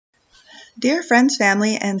Dear friends,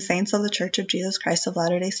 family, and saints of the Church of Jesus Christ of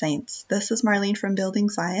Latter-day Saints, this is Marlene from Building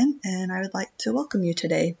Zion, and I would like to welcome you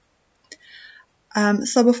today.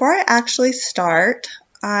 So before I actually start,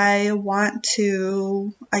 I want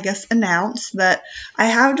to, announce that I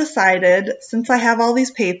have decided, since I have all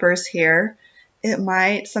these papers here,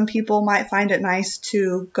 some people might find it nice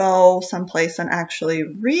to go someplace and actually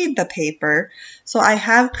read the paper. So I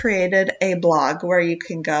have created a blog where you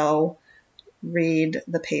can go read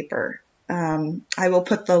the paper. I will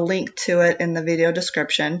put the link to it in the video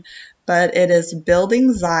description, but it is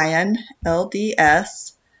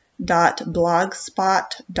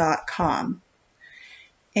buildingzion.blogspot.com.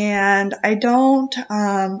 And I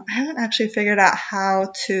haven't actually figured out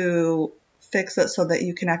how to fix it so that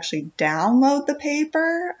you can actually download the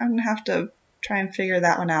paper. I'm going to have to try and figure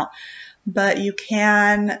that one out. But you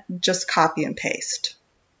can just copy and paste.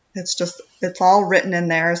 It's all written in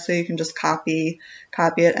there, so you can just copy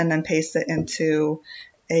it and then paste it into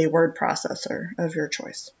a word processor of your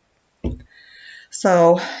choice.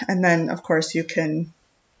 So, and then of course you can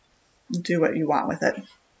do what you want with it.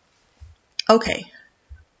 Okay.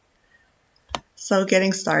 So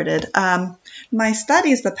getting started. My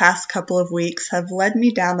studies the past couple of weeks have led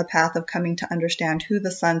me down the path of coming to understand who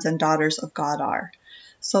the sons and daughters of God are.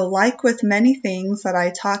 So like with many things that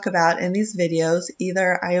I talk about in these videos,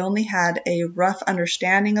 either I only had a rough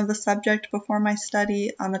understanding of the subject before my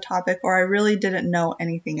study on the topic, or I really didn't know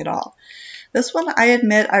anything at all. This one, I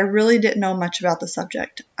admit, I really didn't know much about the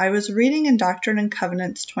subject. I was reading in Doctrine and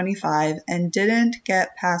Covenants 25 and didn't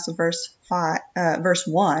get past verse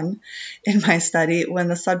 1 in my study when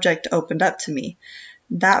the subject opened up to me.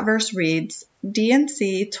 That verse reads,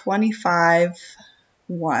 D&C 25:1,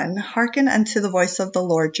 Hearken unto the voice of the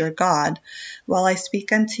Lord your God, while I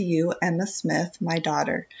speak unto you and the smith, my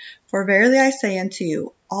daughter. For verily I say unto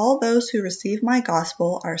you, all those who receive my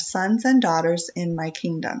gospel are sons and daughters in my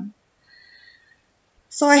kingdom.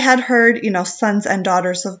 So I had heard, sons and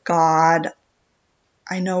daughters of God.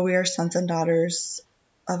 I know we are sons and daughters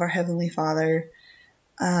of our Heavenly Father,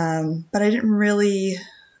 but I didn't really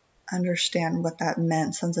understand what that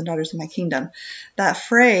meant, sons and daughters in my kingdom. That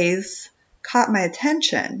phrase caught my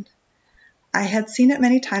attention. I had seen it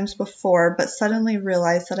many times before, but suddenly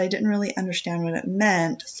realized that I didn't really understand what it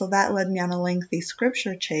meant, so that led me on a lengthy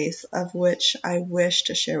scripture chase, of which I wish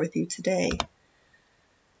to share with you today.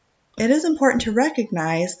 It is important to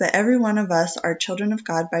recognize that every one of us are children of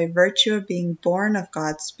God by virtue of being born of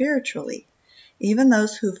God spiritually, even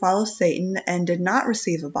those who follow Satan and did not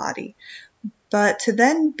receive a body. But to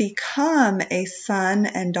then become a son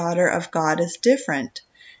and daughter of God is different.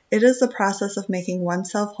 It is the process of making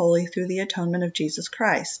oneself holy through the atonement of Jesus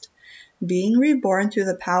Christ. Being reborn through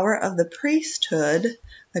the power of the priesthood,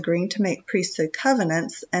 agreeing to make priesthood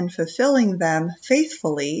covenants, and fulfilling them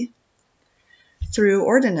faithfully through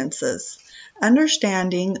ordinances.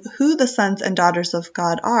 Understanding who the sons and daughters of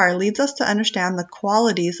God are leads us to understand the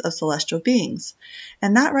qualities of celestial beings.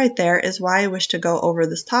 And that right there is why I wish to go over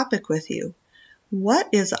this topic with you. What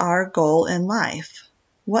is our goal in life?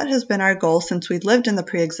 What has been our goal since we lived in the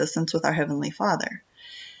pre-existence with our Heavenly Father?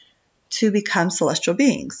 To become celestial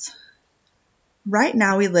beings. Right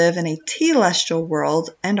now we live in a telestial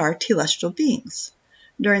world and are telestial beings.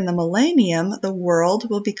 During the millennium, the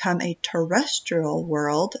world will become a terrestrial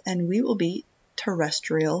world and we will be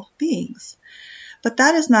terrestrial beings. But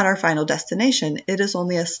that is not our final destination. It is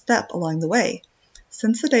only a step along the way.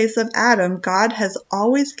 Since the days of Adam, God has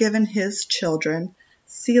always given his children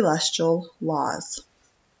celestial laws.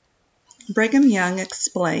 Brigham Young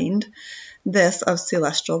explained this of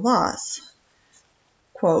celestial laws.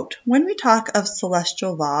 Quote, when we talk of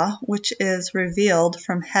celestial law, which is revealed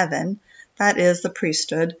from heaven, that is the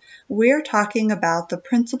priesthood, we are talking about the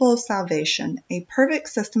principle of salvation, a perfect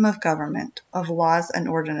system of government, of laws and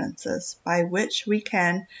ordinances, by which we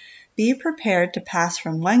can be prepared to pass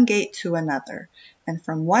from one gate to another, and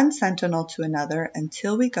from one sentinel to another,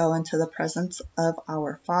 until we go into the presence of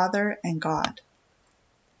our Father and God.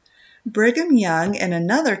 Brigham Young, in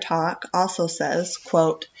another talk, also says,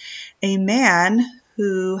 quote, a man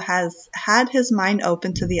who has had his mind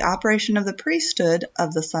open to the operation of the priesthood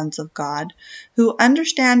of the sons of God, who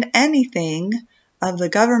understand anything of the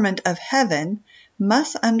government of heaven,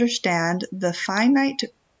 must understand that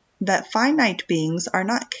finite beings are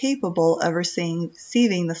not capable of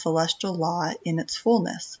receiving the celestial law in its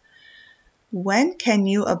fullness. When can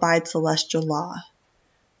you abide celestial law?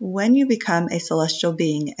 When you become a celestial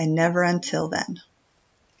being, and never until then.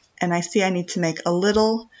 And I see I need to make a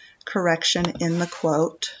little correction in the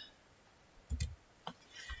quote.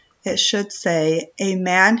 It should say, a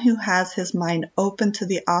man who has his mind open to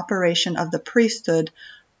the operation of the priesthood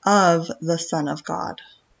of the Son of God,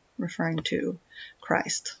 referring to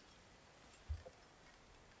Christ.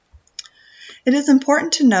 It is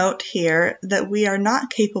important to note here that we are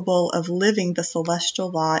not capable of living the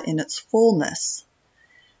celestial law in its fullness.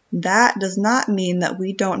 That does not mean that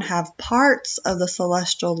we don't have parts of the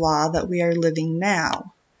celestial law that we are living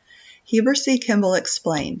now. Heber C. Kimball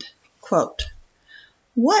explained, quote,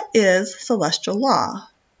 "What is celestial law?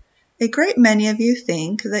 A great many of you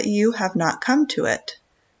think that you have not come to it,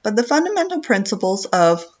 but the fundamental principles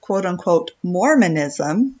of quote-unquote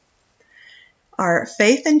Mormonism are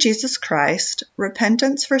faith in Jesus Christ,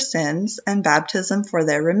 repentance for sins, and baptism for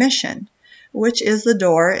their remission, which is the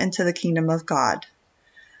door into the kingdom of God,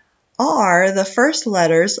 are the first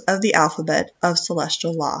letters of the alphabet of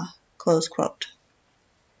celestial law." Close quote.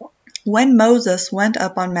 When Moses went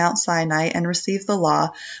up on Mount Sinai and received the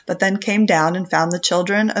law, but then came down and found the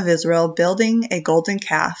children of Israel building a golden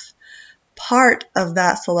calf, part of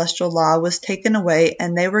that celestial law was taken away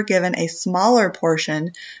and they were given a smaller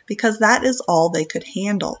portion because that is all they could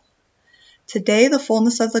handle. Today, the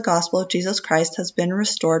fullness of the gospel of Jesus Christ has been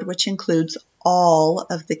restored, which includes all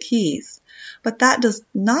of the keys. But that does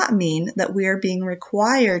not mean that we are being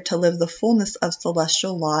required to live the fullness of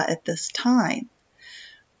celestial law at this time.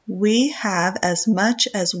 We have as much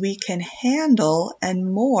as we can handle,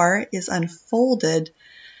 and more is unfolded,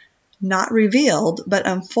 not revealed, but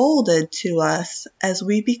unfolded to us as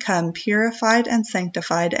we become purified and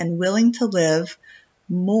sanctified and willing to live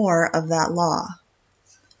more of that law.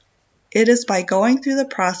 It is by going through the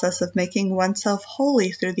process of making oneself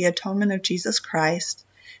holy through the atonement of Jesus Christ,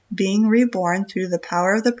 being reborn through the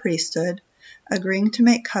power of the priesthood, agreeing to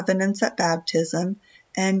make covenants at baptism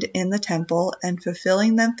and in the temple, and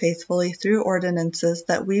fulfilling them faithfully through ordinances,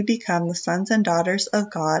 that we become the sons and daughters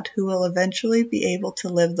of God who will eventually be able to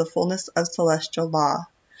live the fullness of celestial law.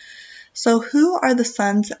 So who are the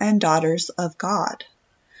sons and daughters of God?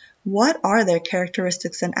 What are their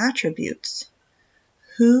characteristics and attributes?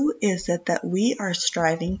 Who is it that we are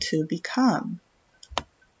striving to become?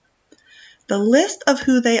 The list of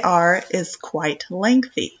who they are is quite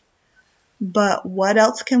lengthy. But what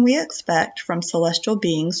else can we expect from celestial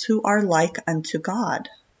beings who are like unto God?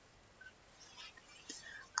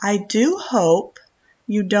 I do hope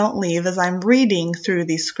you don't leave as I'm reading through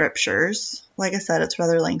these scriptures. Like I said, it's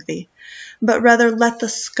rather lengthy. But rather let the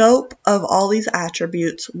scope of all these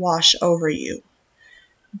attributes wash over you.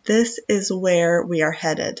 This is where we are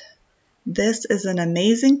headed. This is an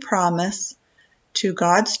amazing promise to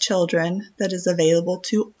God's children that is available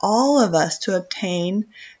to all of us to obtain,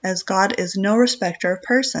 as God is no respecter of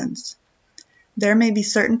persons. There may be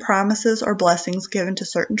certain promises or blessings given to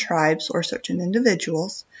certain tribes or certain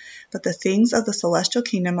individuals, but the things of the celestial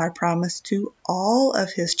kingdom are promised to all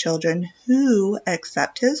of his children who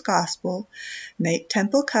accept his gospel, make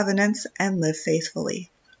temple covenants, and live faithfully.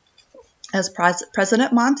 As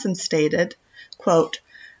President Monson stated, quote,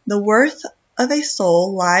 "The worth of a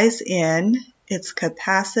soul lies in its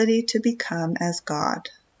capacity to become as God."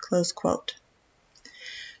 Close quote.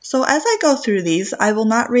 So as I go through these, I will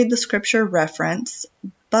not read the scripture reference,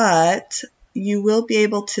 but you will be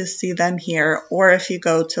able to see them here, or if you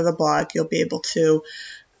go to the blog, you'll be able to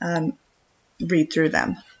read through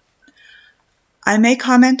them. I may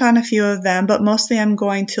comment on a few of them, but mostly I'm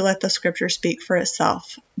going to let the scripture speak for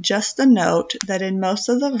itself. Just a note that in most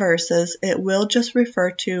of the verses, it will just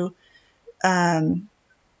refer to in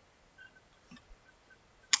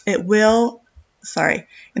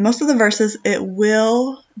most of the verses, it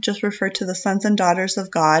will just refer to the sons and daughters of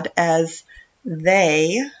God as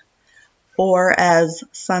they or as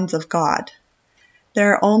sons of God.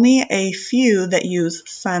 There are only a few that use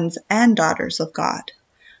sons and daughters of God.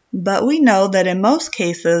 But we know that in most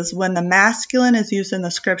cases, when the masculine is used in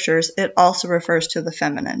the scriptures, it also refers to the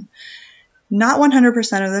feminine. Not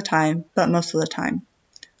 100% of the time, but most of the time.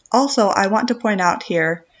 Also, I want to point out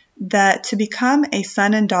here that to become a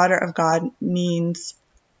son and daughter of God means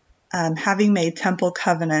having made temple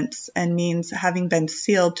covenants and means having been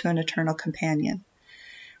sealed to an eternal companion.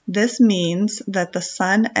 This means that the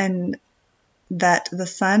son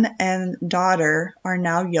and daughter are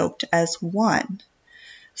now yoked as one.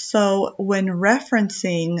 So when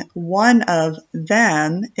referencing one of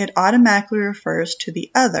them, it automatically refers to the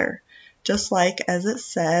other, just like as it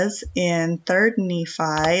says in 3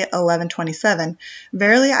 Nephi 11:27,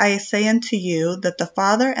 "Verily I say unto you that the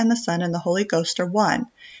Father and the Son and the Holy Ghost are one,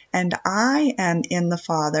 and I am in the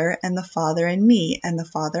Father, and the Father in me, and the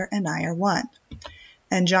Father and I are one."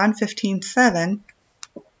 And John 15:7,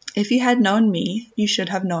 "If ye had known me, ye should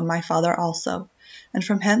have known my Father also. And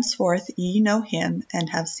from henceforth ye know him and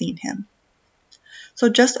have seen him." So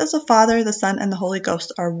just as the Father, the Son, and the Holy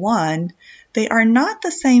Ghost are one, they are not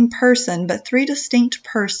the same person, but three distinct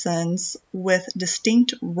persons with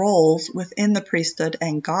distinct roles within the priesthood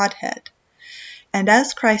and Godhead. And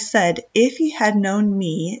as Christ said, "If ye had known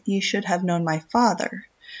me, ye should have known my Father."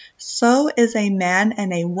 So is a man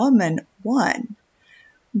and a woman one,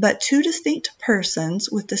 but two distinct persons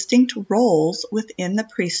with distinct roles within the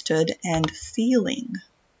priesthood and sealing.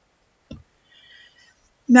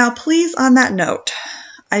 Now, please, on that note,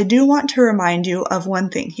 I do want to remind you of one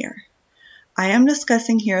thing here. I am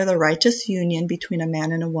discussing here the righteous union between a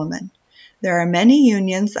man and a woman. There are many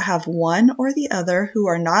unions that have one or the other who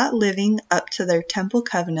are not living up to their temple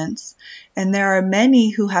covenants, and there are many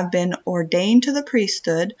who have been ordained to the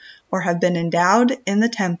priesthood or have been endowed in the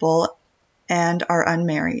temple and are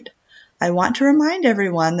unmarried. I want to remind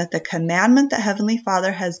everyone that the commandment that Heavenly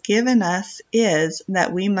Father has given us is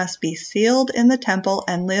that we must be sealed in the temple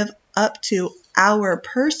and live up to our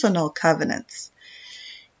personal covenants.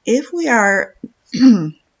 If we are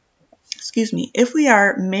if we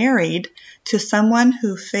are married to someone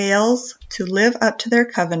who fails to live up to their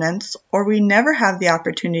covenants, or we never have the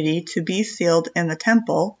opportunity to be sealed in the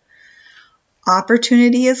temple,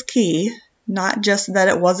 opportunity is key, not just that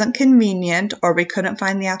it wasn't convenient or we couldn't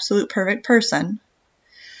find the absolute perfect person.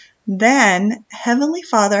 Then Heavenly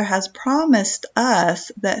Father has promised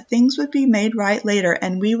us that things would be made right later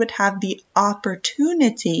and we would have the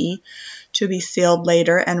opportunity to be sealed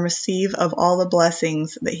later and receive of all the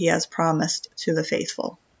blessings that He has promised to the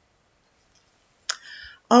faithful.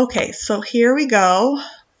 Okay, so here we go.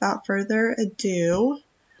 Without further ado,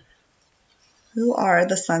 who are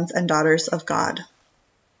the sons and daughters of God?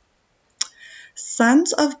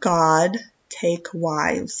 Sons of God take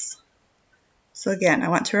wives. So again, I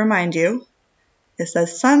want to remind you, it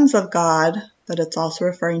says sons of God, but it's also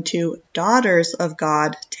referring to daughters of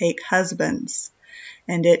God take husbands.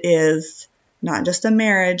 And it is not just a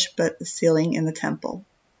marriage, but the sealing in the temple.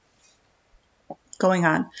 Going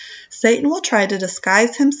on, Satan will try to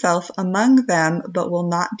disguise himself among them, but will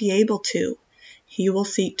not be able to. He will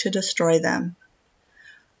seek to destroy them.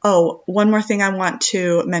 Oh, one more thing I want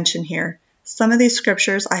to mention here. Some of these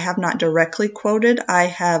scriptures I have not directly quoted, I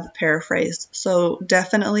have paraphrased. So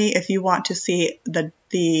definitely, if you want to see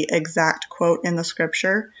the exact quote in the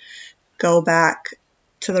scripture, go back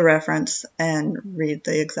to the reference and read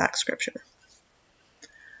the exact scripture.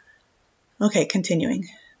 Okay, continuing.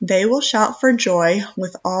 They will shout for joy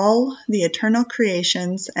with all the eternal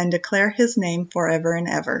creations and declare His name forever and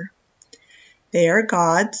ever. They are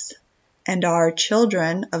God's and are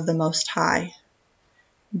children of the Most High.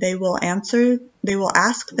 They will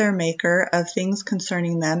ask their Maker of things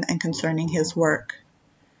concerning them and concerning His work.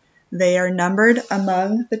 They are numbered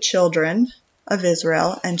among the children of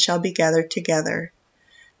Israel and shall be gathered together.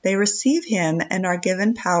 They receive Him and are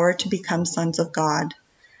given power to become sons of God.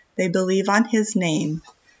 They believe on His name.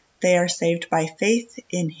 They are saved by faith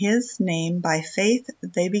in His name. By faith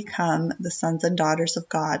they become the sons and daughters of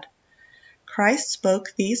God. Christ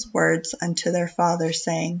spoke these words unto their father,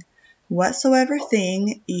 saying, Whatsoever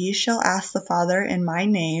thing ye shall ask the Father in my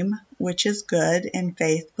name, which is good, in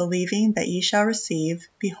faith, believing that ye shall receive,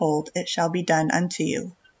 behold, it shall be done unto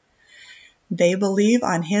you. They believe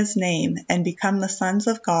on His name, and become the sons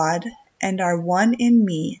of God, and are one in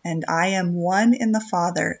me, and I am one in the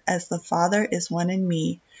Father, as the Father is one in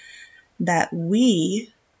me, that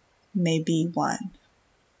we may be one.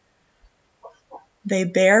 They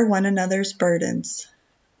bear one another's burdens.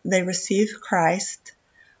 They receive Christ,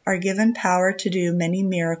 are given power to do many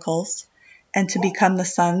miracles, and to become the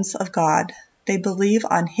sons of God. They believe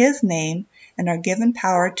on His name and are given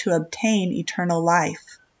power to obtain eternal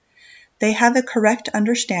life. They have a correct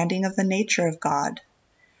understanding of the nature of God.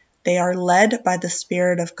 They are led by the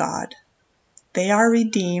Spirit of God. They are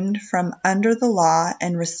redeemed from under the law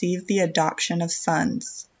and receive the adoption of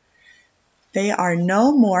sons. They are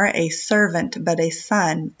no more a servant but a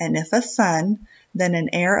son, and if a son, then an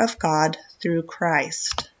heir of God through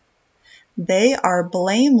Christ. They are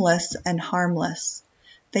blameless and harmless.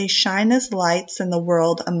 They shine as lights in the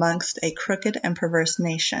world amongst a crooked and perverse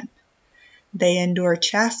nation. They endure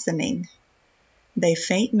chastening. They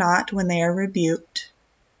faint not when they are rebuked.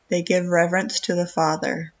 They give reverence to the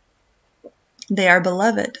Father. They are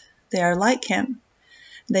beloved. They are like Him.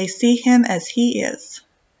 They see Him as He is.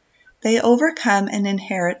 They overcome and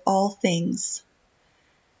inherit all things.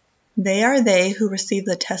 They are they who received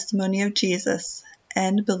the testimony of Jesus,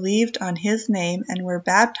 and believed on His name, and were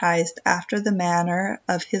baptized after the manner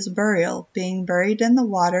of His burial, being buried in the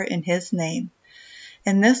water in His name.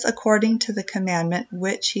 And this according to the commandment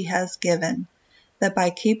which He has given, that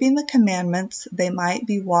by keeping the commandments they might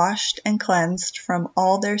be washed and cleansed from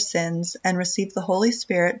all their sins, and receive the Holy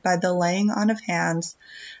Spirit by the laying on of hands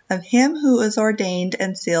of him who is ordained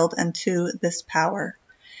and sealed unto this power,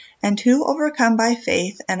 and who overcome by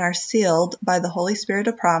faith and are sealed by the Holy Spirit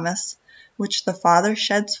of promise, which the Father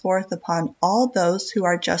sheds forth upon all those who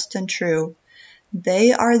are just and true.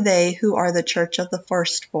 They are they who are the church of the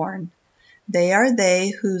firstborn. They are they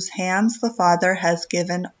whose hands the Father has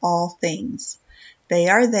given all things. They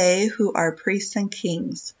are they who are priests and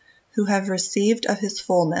kings, who have received of his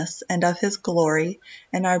fullness and of his glory,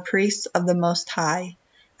 and are priests of the Most High,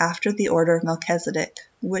 after the order of Melchizedek,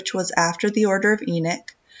 which was after the order of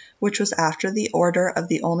Enoch, which was after the order of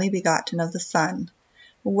the only begotten of the Son.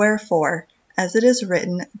 Wherefore, as it is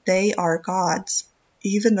written, they are God's,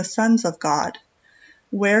 even the sons of God.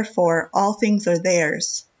 Wherefore all things are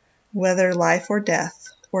theirs, whether life or death,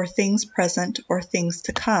 or things present or things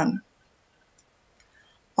to come.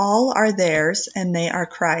 All are theirs, and they are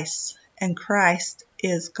Christ's, and Christ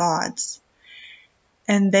is God's.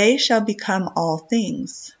 And they shall become all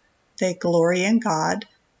things. They glory in God.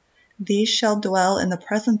 These shall dwell in the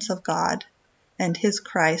presence of God, and his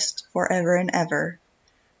Christ forever and ever.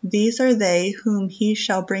 These are they whom he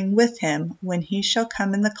shall bring with him, when he shall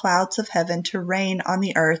come in the clouds of heaven to reign on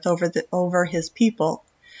the earth over his people.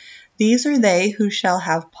 These are they who shall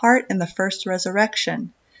have part in the first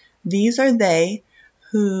resurrection. These are they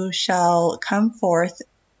who shall come forth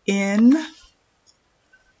in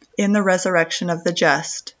the resurrection of the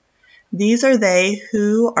just. These are they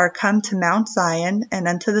who are come to Mount Zion, and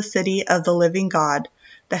unto the city of the living God,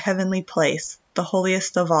 the heavenly place, the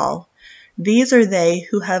holiest of all. These are they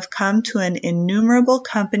who have come to an innumerable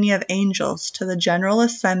company of angels, to the general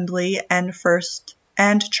assembly and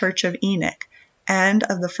church of Enoch, and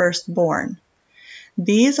of the firstborn.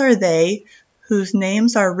 These are they whose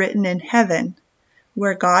names are written in heaven,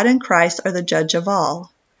 where God and Christ are the judge of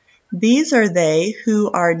all. These are they who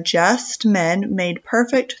are just men made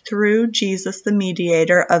perfect through Jesus the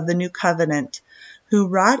mediator of the new covenant, who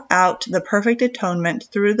wrought out the perfect atonement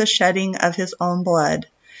through the shedding of his own blood.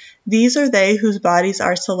 These are they whose bodies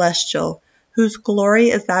are celestial, whose glory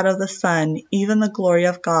is that of the sun, even the glory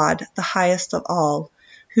of God, the highest of all,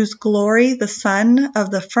 whose glory the sun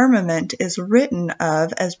of the firmament is written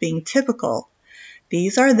of as being typical.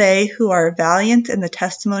 These are they who are valiant in the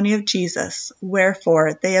testimony of Jesus,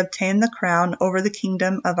 wherefore they obtain the crown over the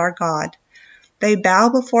kingdom of our God. They bow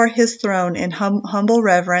before his throne in humble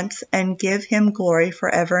reverence, and give him glory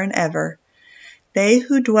forever and ever. They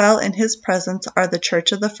who dwell in his presence are the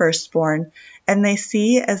church of the firstborn, and they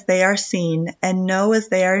see as they are seen, and know as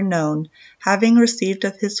they are known, having received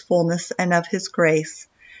of his fullness and of his grace.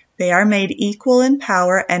 They are made equal in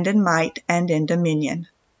power and in might and in dominion.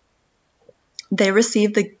 They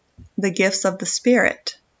receive the gifts of the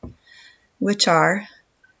Spirit, which are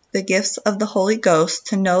the gifts of the Holy Ghost,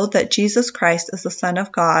 to know that Jesus Christ is the Son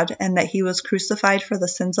of God, and that he was crucified for the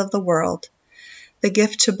sins of the world. The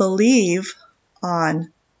gift to believe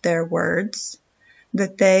on their words,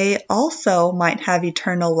 that they also might have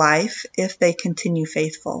eternal life if they continue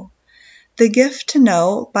faithful. The gift to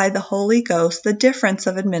know by the Holy Ghost the difference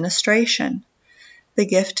of administration. The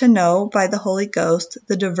gift to know by the Holy Ghost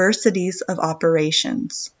the diversities of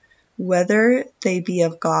operations, whether they be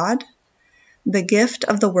of God. The gift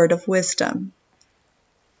of the word of wisdom.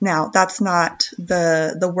 Now, that's not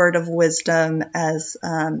the word of wisdom as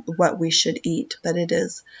what we should eat, but it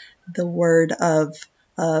is the word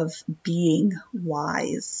of being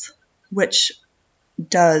wise, which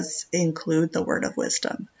does include the word of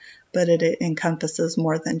wisdom, but it encompasses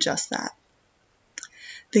more than just that.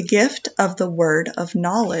 The gift of the word of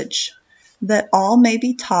knowledge, that all may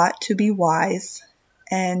be taught to be wise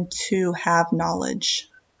and to have knowledge.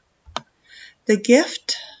 The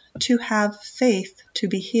gift to have faith to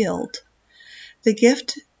be healed. The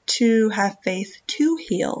gift to have faith to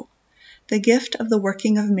heal. The gift of the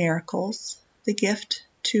working of miracles. The gift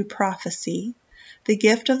to prophecy. The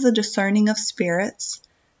gift of the discerning of spirits.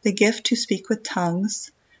 The gift to speak with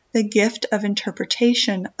tongues. The gift of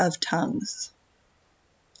interpretation of tongues.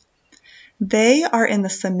 They are in the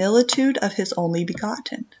similitude of his only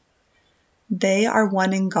begotten. They are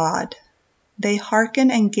one in God. They hearken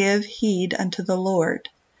and give heed unto the Lord.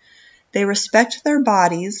 They respect their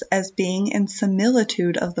bodies as being in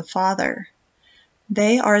similitude of the Father.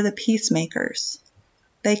 They are the peacemakers.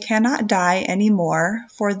 They cannot die any more,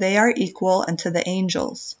 for they are equal unto the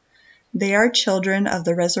angels. They are children of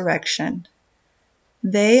the resurrection.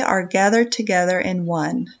 They are gathered together in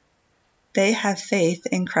one. They have faith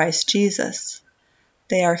in Christ Jesus.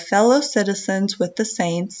 They are fellow citizens with the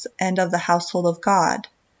saints and of the household of God.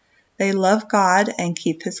 They love God and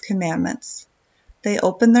keep his commandments. They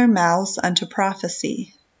open their mouths unto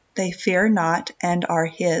prophecy. They fear not and are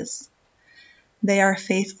his. They are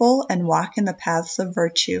faithful and walk in the paths of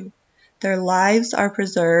virtue. Their lives are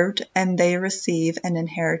preserved, and they receive an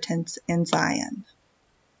inheritance in Zion.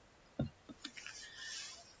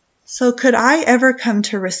 So could I ever come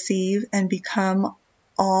to receive and become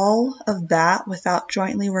all of that without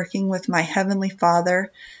jointly working with my Heavenly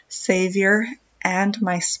Father, Savior, and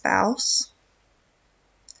my spouse?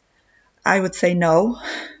 I would say no,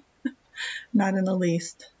 not in the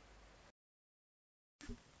least.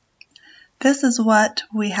 This is what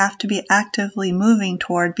we have to be actively moving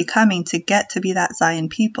toward becoming to get to be that Zion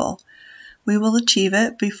people. Will we achieve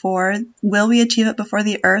it before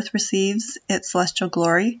the earth receives its celestial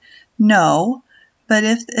glory? No, but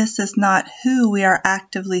if this is not who we are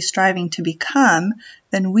actively striving to become,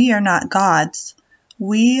 then we are not God's.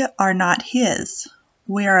 We are not his.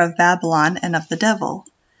 We are of Babylon and of the devil.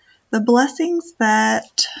 The blessings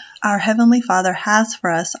that our Heavenly Father has for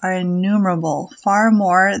us are innumerable, far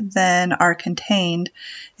more than are contained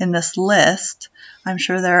in this list. I'm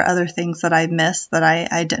sure there are other things that I missed that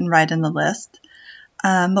I didn't write in the list.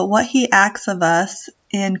 But what he asks of us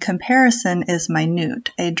in comparison is minute,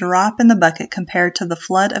 a drop in the bucket compared to the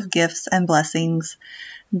flood of gifts and blessings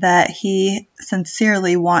that he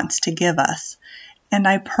sincerely wants to give us. And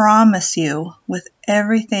I promise you, with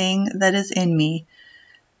everything that is in me,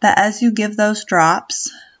 that as you give those drops,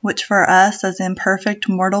 which for us as imperfect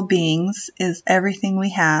mortal beings is everything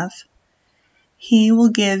we have, he will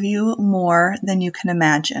give you more than you can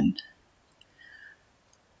imagine.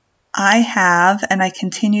 I have, and I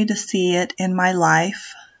continue to see it in my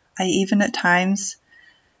life. I even at times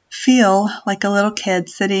feel like a little kid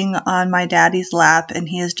sitting on my daddy's lap, and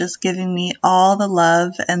he is just giving me all the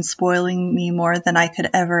love and spoiling me more than I could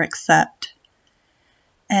ever accept.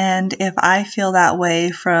 And if I feel that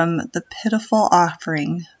way from the pitiful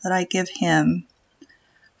offering that I give him,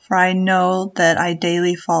 for I know that I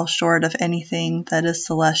daily fall short of anything that is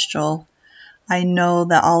celestial, I know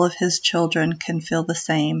that all of his children can feel the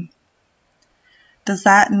same. Does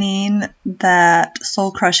that mean that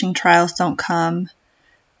soul-crushing trials don't come?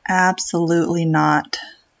 Absolutely not.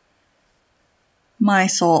 My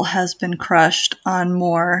soul has been crushed on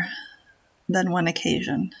more than one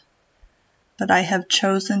occasion, but I have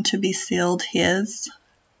chosen to be sealed his,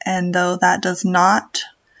 and though that does not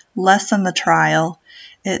lessen the trial,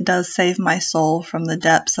 it does save my soul from the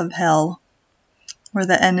depths of hell, where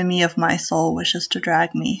the enemy of my soul wishes to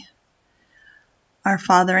drag me. Our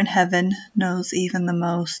Father in heaven knows even the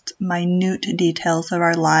most minute details of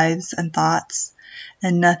our lives and thoughts,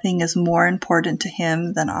 and nothing is more important to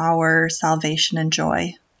him than our salvation and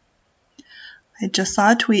joy. I just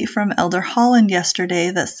saw a tweet from Elder Holland yesterday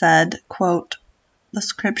that said, quote, "The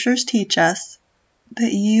scriptures teach us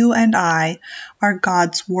that you and I are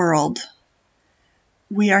God's world.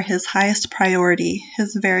 We are his highest priority.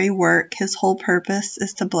 His very work, his whole purpose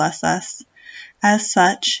is to bless us. As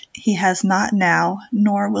such, he has not now,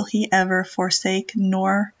 nor will he ever forsake,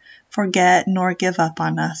 nor forget, nor give up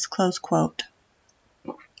on us." Close quote.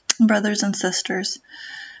 Brothers and sisters,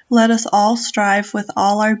 let us all strive with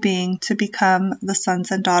all our being to become the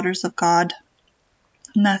sons and daughters of God.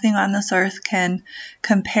 Nothing on this earth can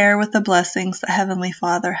compare with the blessings that Heavenly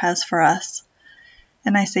Father has for us.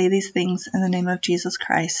 And I say these things in the name of Jesus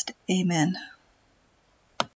Christ. Amen.